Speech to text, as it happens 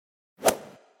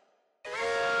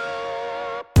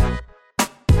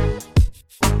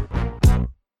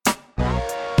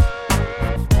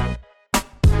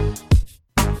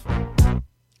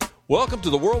Welcome to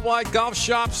the Worldwide Golf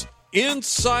Shop's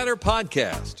Insider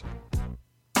Podcast,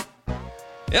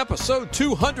 episode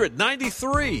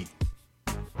 293.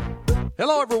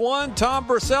 Hello, everyone. Tom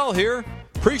Bursell here.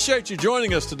 Appreciate you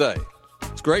joining us today.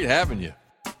 It's great having you.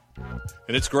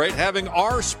 And it's great having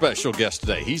our special guest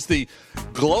today. He's the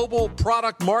Global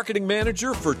Product Marketing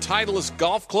Manager for Titleist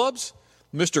Golf Clubs,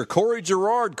 Mr. Corey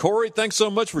Gerard. Corey, thanks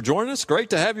so much for joining us. Great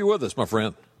to have you with us, my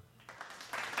friend.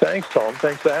 Thanks, Tom.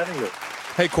 Thanks for having me.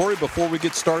 Hey, Corey, before we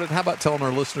get started, how about telling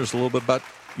our listeners a little bit about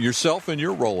yourself and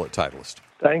your role at Titleist?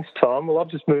 Thanks, Tom. Well, I've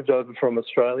just moved over from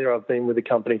Australia. I've been with the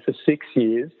company for 6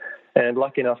 years and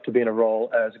lucky enough to be in a role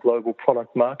as Global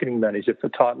Product Marketing Manager for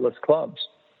Titleist Clubs.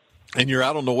 And you're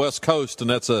out on the West Coast, and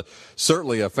that's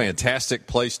certainly a fantastic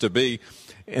place to be.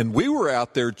 And we were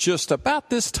out there just about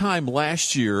this time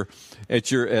last year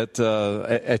at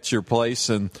your place,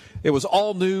 and it was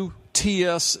all new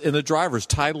TS in the drivers,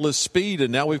 Titleist Speed,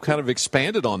 and now we've kind of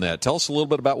expanded on that. Tell us a little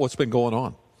bit about what's been going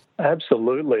on.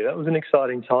 Absolutely. That was an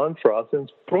exciting time for us, and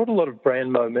it's brought a lot of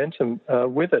brand momentum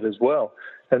with it as well.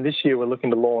 And this year we're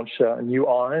looking to launch new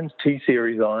irons,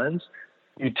 T-Series irons,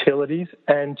 utilities,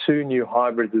 and 2 new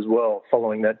hybrids as well,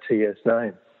 following that TS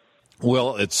name.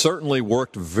 Well, it certainly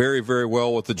worked very, very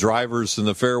well with the drivers and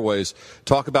the fairways.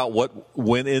 Talk about what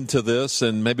went into this,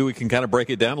 and maybe we can kind of break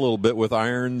it down a little bit with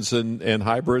irons and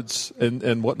hybrids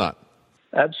and whatnot.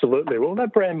 Absolutely. Well,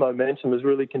 that brand momentum has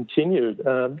really continued,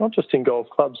 not just in golf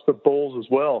clubs, but balls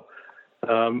as well.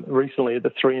 Recently at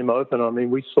the 3M Open,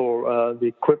 we saw the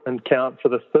equipment count for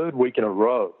the 3rd week in a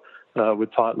row with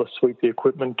Titleist sweep the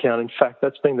equipment count. In fact,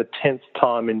 that's been the 10th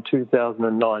time in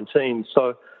 2019.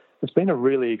 So it's been a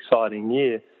really exciting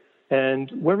year,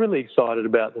 and we're really excited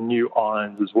about the new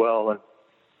irons as well.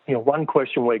 And one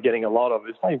question we're getting a lot of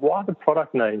is, hey, why the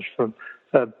product change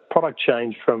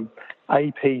from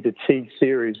AP to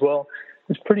T-Series? Well,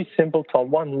 it's pretty simple, Tom.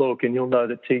 One look, and you'll know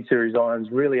that T-Series irons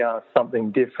really are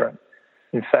something different.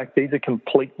 In fact, these are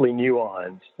completely new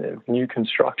irons, new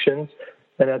constructions,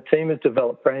 and our team has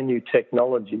developed brand new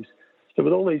technologies. So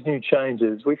with all these new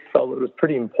changes, we felt it was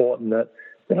pretty important that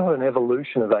they're not an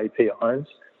evolution of AP irons,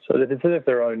 so that they have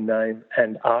their own name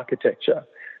and architecture.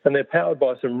 And they're powered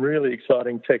by some really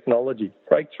exciting technology,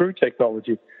 breakthrough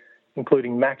technology,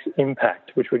 including Max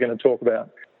Impact, which we're going to talk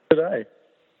about today.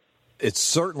 It's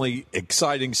certainly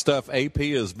exciting stuff. AP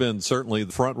has been certainly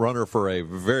the front runner for a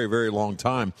very, very long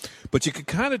time. But you could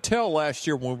kind of tell last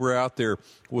year when we were out there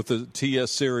with the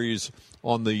TS series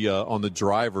on the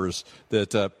drivers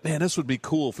that man, this would be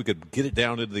cool if we could get it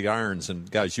down into the irons. And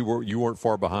guys, you weren't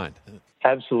far behind.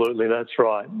 Absolutely, that's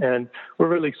right. And we're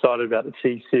really excited about the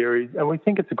T series, and we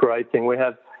think it's a great thing.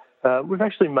 We've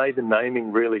actually made the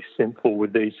naming really simple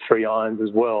with these 3 irons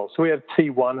as well. So we have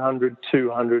T100,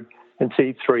 200, and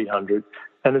T300.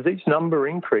 And as each number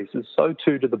increases, so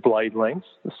too do the blade lengths,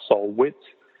 the sole width,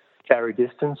 carry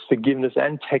distance, forgiveness,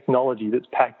 and technology that's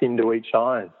packed into each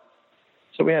iron.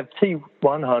 So we have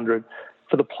T100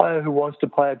 for the player who wants to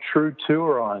play a true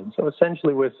tour iron. So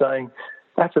essentially we're saying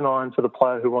that's an iron for the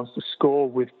player who wants to score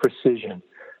with precision.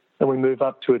 Then we move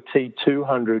up to a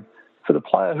T200 for the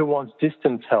player who wants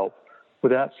distance help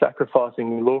without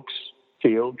sacrificing looks,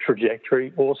 field,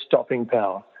 trajectory, or stopping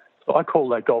power. So I call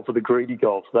that golfer the greedy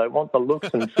golf. They want the looks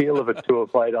and feel of a tour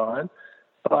blade iron,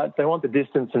 but they want the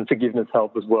distance and forgiveness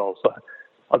help as well. So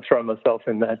I'd throw myself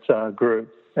in that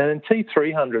group. And then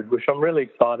T300, which I'm really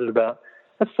excited about,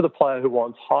 that's for the player who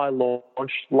wants high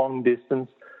launch, long distance,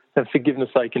 and forgiveness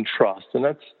they can trust. And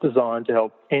that's designed to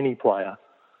help any player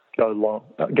go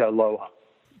lower.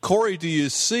 Corey, do you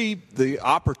see the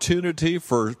opportunity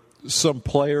for some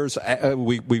players?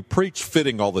 We preach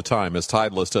fitting all the time, as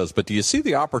Titleist does, but do you see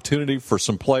the opportunity for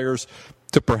some players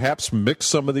to perhaps mix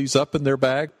some of these up in their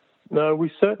bag? No,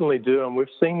 we certainly do, and we've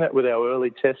seen that with our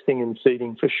early testing and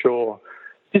seeding for sure.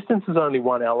 Distance is only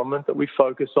one element that we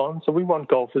focus on, so we want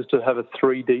golfers to have a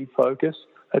 3D focus.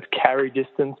 That's carry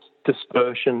distance,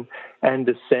 dispersion, and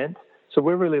descent. So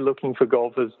we're really looking for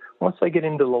golfers, once they get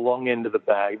into the long end of the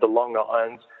bag, the long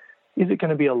irons, is it going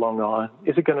to be a long iron?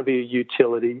 Is it going to be a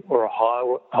utility or a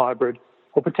hybrid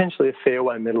or potentially a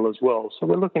fairway middle as well? So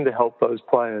we're looking to help those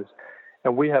players.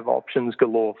 And we have options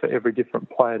galore for every different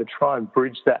player to try and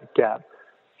bridge that gap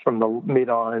from the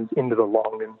mid-irons into the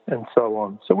long and so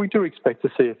on. So we do expect to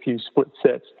see a few split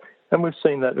sets, and we've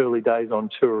seen that early days on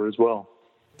tour as well.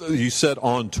 You said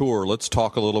on tour. Let's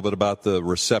talk a little bit about the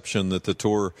reception that the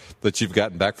tour that you've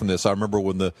gotten back from this. I remember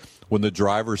when the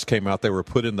drivers came out, they were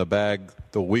put in the bag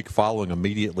the week following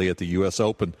immediately at the U.S.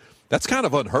 Open. That's kind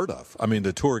of unheard of. I mean,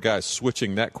 the tour guys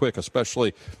switching that quick,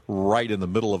 especially right in the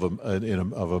middle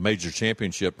of a major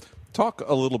championship. Talk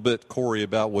a little bit, Corey,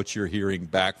 about what you're hearing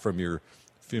back from your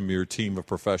from your team of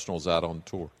professionals out on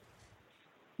tour.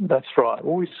 That's right.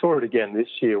 Well, we saw it again this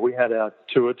year. We had our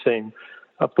tour team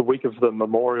up the week of the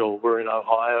Memorial. We're in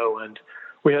Ohio, and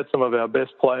we had some of our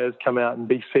best players come out and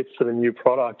be fit for the new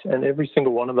product. And every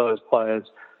single one of those players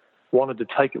wanted to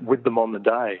take it with them on the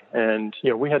day. And,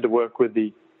 we had to work with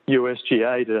the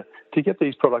USGA to get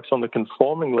these products on the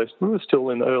conforming list. We were still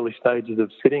in the early stages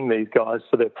of fitting these guys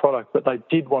for their product, but they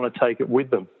did want to take it with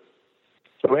them.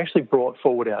 So we actually brought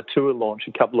forward our tour launch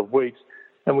a couple of weeks,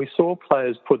 and we saw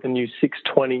players put the new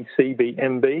 620 CB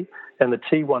and the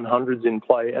T100s in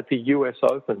play at the US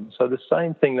Open. So the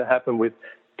same thing that happened with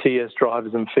TS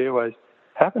drivers and fairways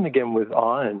happened again with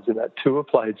irons in that tour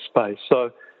played space.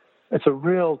 So it's a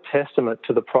real testament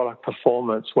to the product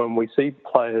performance when we see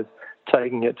players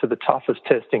taking it to the toughest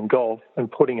test in golf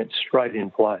and putting it straight in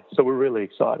play. So we're really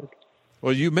excited.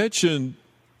 Well, you mentioned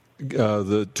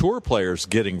the tour players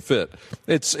getting fit.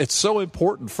 It's so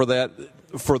important for that,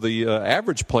 for the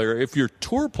average player, if your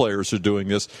tour players are doing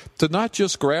this, to not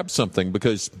just grab something,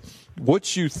 because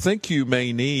what you think you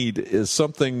may need is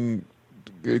something,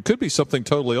 it could be something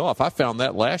totally off. I found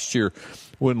that last year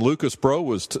when Lucas Bro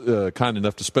was kind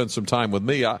enough to spend some time with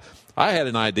me. I had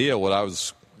an idea what I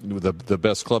was the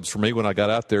best clubs for me when I got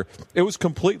out there. It was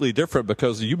completely different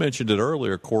because you mentioned it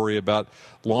earlier, Corey, about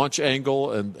launch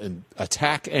angle and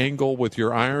attack angle with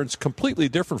your irons. Completely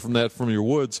different from that from your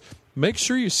woods. Make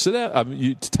sure you sit out.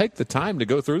 You take the time to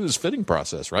go through this fitting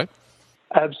process, right?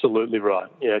 Absolutely right.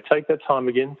 Take that time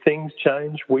again. Things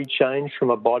change. We change from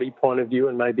a body point of view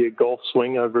and maybe a golf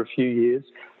swing over a few years.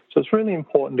 So it's really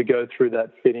important to go through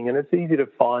that fitting, and it's easy to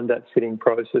find that fitting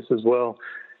process as well.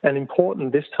 And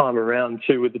important this time around,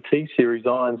 too, with the T-Series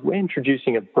irons, we're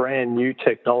introducing a brand new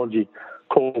technology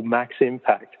called Max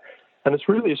Impact. And it's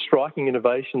really a striking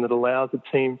innovation that allows the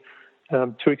team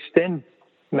to extend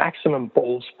maximum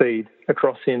ball speed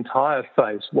across the entire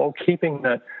face while keeping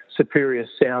that superior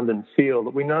sound and feel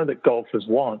that we know that golfers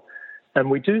want. And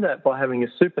we do that by having a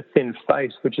super thin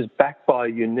face, which is backed by a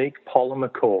unique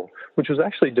polymer core, which was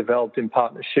actually developed in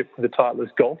partnership with the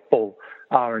Titleist Golf Ball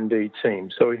R&D team.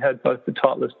 So we had both the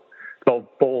Titleist Golf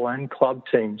Ball and club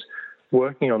teams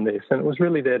working on this, and it was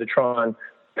really there to try and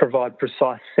provide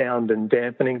precise sound and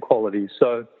dampening qualities.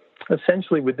 So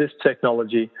essentially with this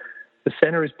technology, the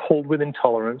center is pulled with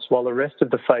intolerance while the rest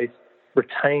of the face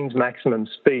retains maximum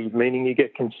speed, meaning you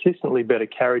get consistently better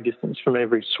carry distance from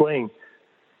every swing.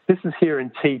 This is here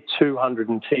in T200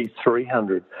 and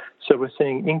T300. So we're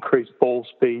seeing increased ball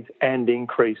speed and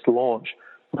increased launch,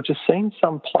 which has seen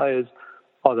some players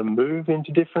either move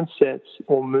into different sets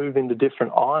or move into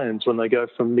different irons when they go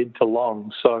from mid to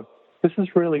long. So this is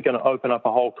really going to open up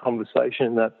a whole conversation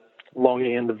in that long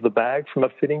end of the bag from a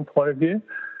fitting point of view.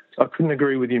 So I couldn't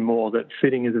agree with you more that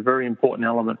fitting is a very important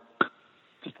element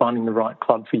to finding the right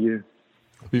club for you.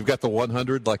 You've got the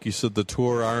 100, like you said, the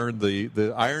tour iron,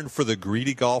 the iron for the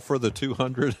greedy golfer, the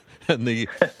 200, and the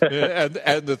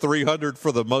and the 300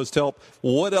 for the most help.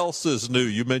 What else is new?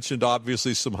 You mentioned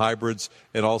obviously some hybrids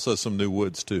and also some new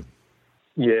woods too.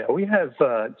 Yeah, we have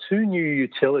two new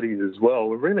utilities as well.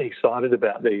 We're really excited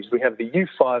about these. We have the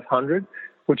U500,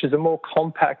 which is a more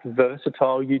compact,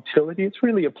 versatile utility. It's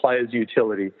really a player's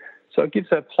utility. So it gives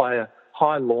that player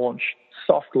high launch,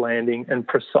 soft landing, and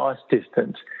precise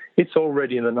distance. It's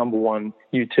already the number one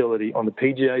utility on the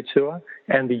PGA Tour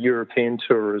and the European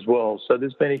Tour as well. So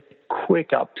there's been a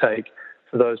quick uptake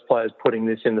for those players putting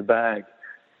this in the bag.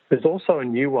 There's also a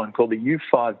new one called the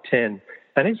U510,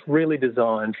 and it's really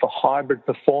designed for hybrid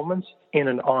performance in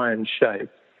an iron shape.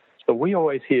 So we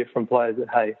always hear from players that,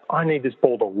 hey, I need this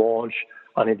ball to launch,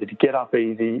 I need it to get up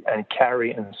easy and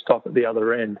carry and stop at the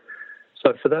other end.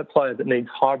 So for that player that needs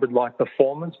hybrid-like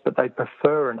performance, but they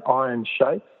prefer an iron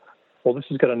shape, well, this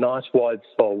has got a nice wide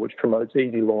sole which promotes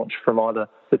easy launch from either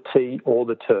the tee or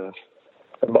the turf.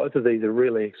 And both of these are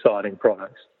really exciting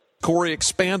products. Corey,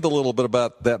 expand a little bit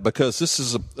about that, because this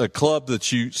is a club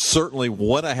that you certainly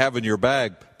want to have in your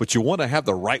bag, but you want to have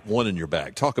the right one in your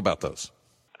bag. Talk about those.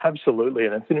 Absolutely,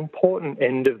 and it's an important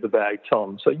end of the bag,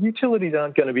 Tom. So utilities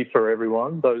aren't going to be for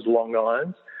everyone, those long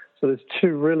irons. So there's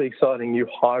two really exciting new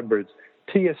hybrids,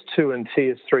 TS2 and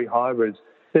TS3 hybrids.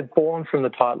 They're born from the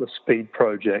Titleist Speed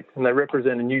project, and they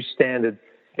represent a new standard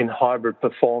in hybrid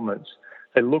performance.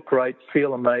 They look great,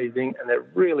 feel amazing, and they're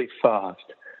really fast.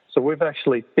 So we've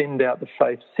actually thinned out the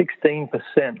face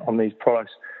 16% on these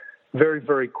products, very,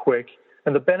 very quick.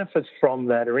 And the benefits from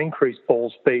that are increased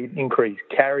ball speed, increased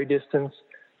carry distance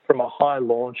from a high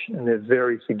launch, and they're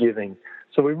very forgiving.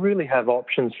 So we really have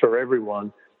options for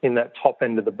everyone in that top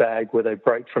end of the bag where they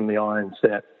break from the iron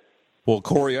set. Well,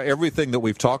 Corey, everything that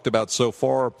we've talked about so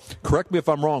far, correct me if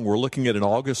I'm wrong, we're looking at an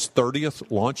August 30th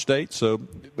launch date, so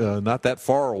not that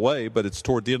far away, but it's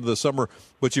toward the end of the summer.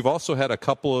 But you've also had a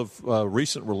couple of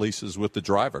recent releases with the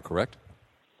driver, correct?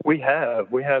 We have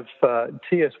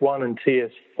TS1 and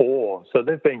TS4, so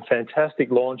they've been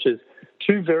fantastic launches,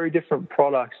 two very different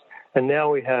products, and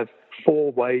now we have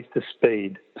 4 ways to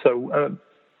speed. So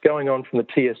going on from the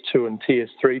TS2 and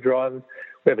TS3 drivers,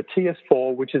 we have a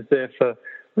TS4, which is there for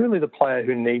really the player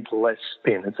who needs less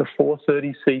spin. It's a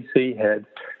 430cc head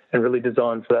and really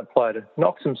designed for that player to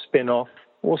knock some spin off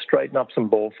or straighten up some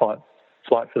ball flight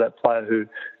for that player who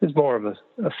is more of a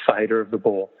fader of the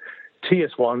ball.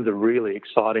 TS1's a really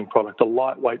exciting product, a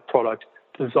lightweight product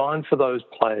designed for those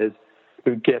players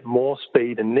who get more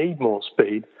speed and need more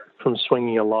speed from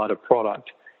swinging a lighter product.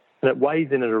 And it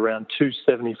weighs in at around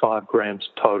 275 grams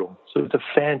total. So it's a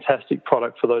fantastic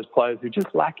product for those players who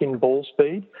just lack in ball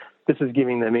speed. This is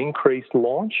giving them increased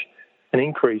launch and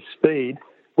increased speed.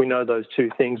 We know those two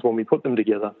things, when we put them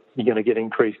together, you're going to get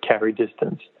increased carry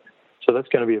distance. So that's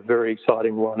going to be a very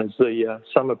exciting one as the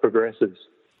summer progresses.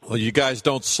 Well, you guys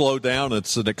don't slow down.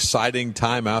 It's an exciting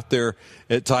time out there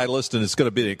at Titleist, and it's going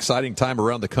to be an exciting time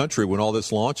around the country when all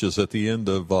this launches at the end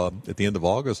of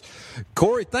August.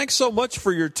 Corey, thanks so much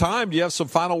for your time. Do you have some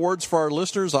final words for our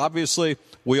listeners? Obviously,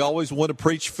 we always want to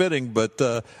preach fitting, but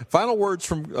final words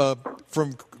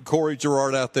from Corey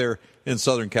Girard out there in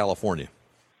Southern California.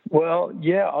 Well,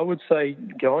 yeah, I would say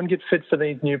go and get fit for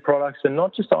these new products, and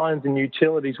not just irons and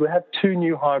utilities. We have 2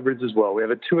 new hybrids as well. We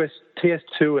have a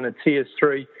TS2 and a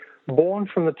TS3 born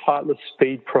from the Titleist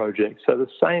Speed project. So the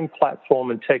same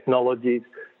platform and technologies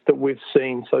that we've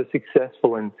seen so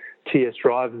successful in TS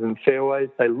drivers and fairways.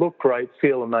 They look great,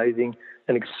 feel amazing,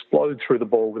 and explode through the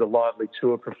ball with a lively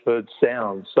tour preferred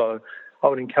sound. So I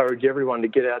would encourage everyone to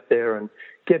get out there and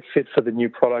get fit for the new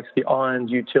products, the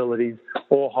irons, utilities,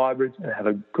 or hybrids, and have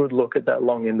a good look at that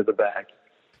long end of the bag.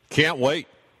 Can't wait.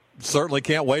 Certainly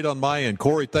can't wait on my end.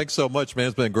 Corey, thanks so much, man.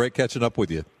 It's been great catching up with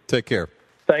you. Take care.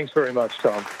 Thanks very much,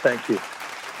 Tom. Thank you.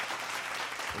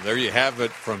 And there you have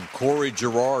it from Corey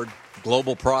Girard,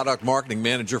 Global Product Marketing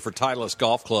Manager for Titleist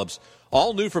Golf Clubs.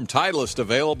 All new from Titleist,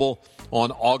 available on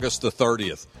August the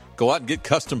 30th. Go out and get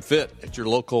custom fit at your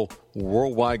local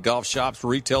Worldwide Golf Shops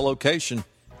retail location.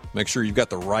 Make sure you've got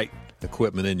the right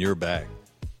equipment in your bag.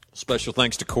 Special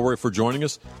thanks to Corey for joining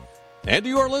us and to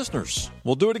you, our listeners.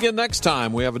 We'll do it again next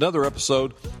time. We have another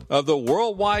episode of the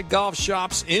Worldwide Golf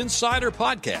Shops Insider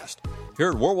Podcast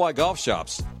here at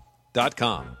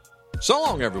worldwidegolfshops.com. So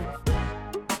long, everyone.